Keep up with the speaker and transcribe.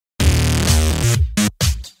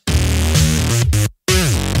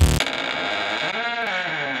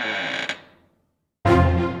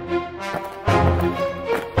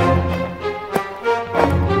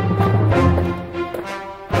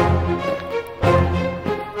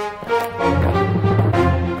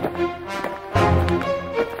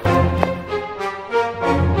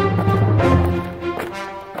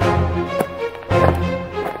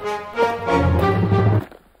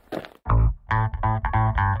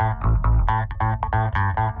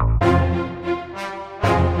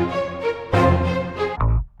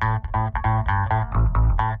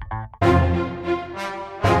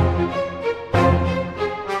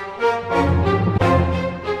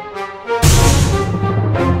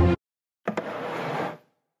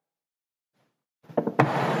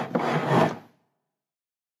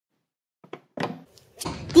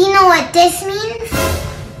what this means?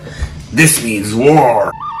 This means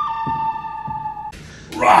war.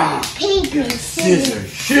 Rock, Paper, scissors,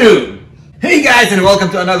 shoot! Hey guys, and welcome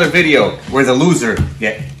to another video where the loser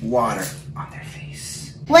get water on their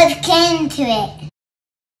face. What came to it?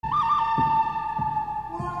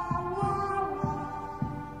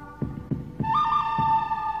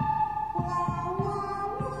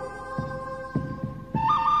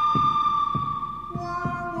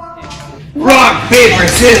 Rock, paper,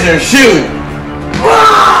 scissors, shoot!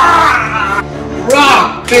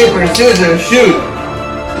 Rock, paper, scissors, shoot!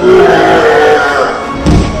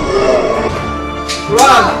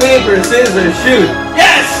 Rock, paper, scissors, shoot!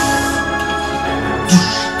 Yes!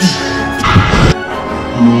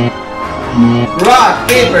 Rock,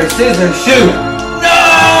 paper, scissors, shoot! No!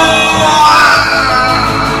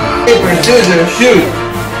 Paper, scissors, shoot!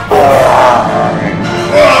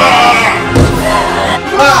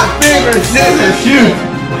 Rock, paper, scissors, shoot!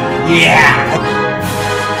 Yeah!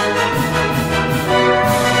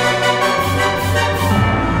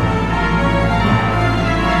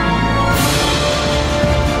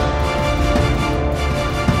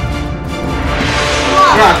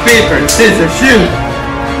 Rock, paper, scissors, shoot!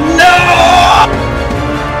 No!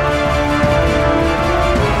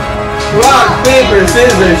 Rock, paper,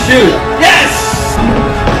 scissors, shoot! Yes!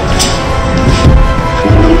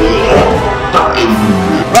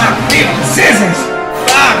 Rock, paper, scissors!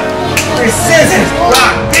 Rock, paper, scissors!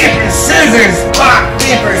 Rock, paper, scissors! Rock,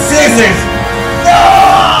 paper, scissors!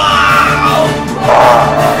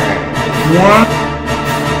 No!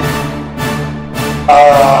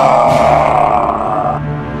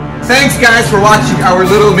 Thanks guys for watching our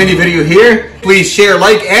little mini video here. Please share,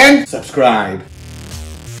 like, and subscribe.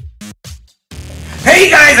 Hey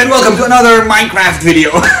guys, and welcome to another Minecraft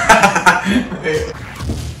video.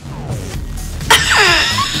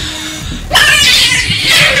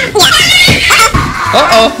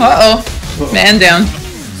 Uh-oh. Man down.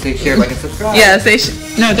 Say share, like, and subscribe. Yeah, say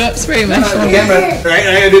no, don't spray my phone. Right,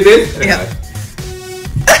 I did this? Yeah.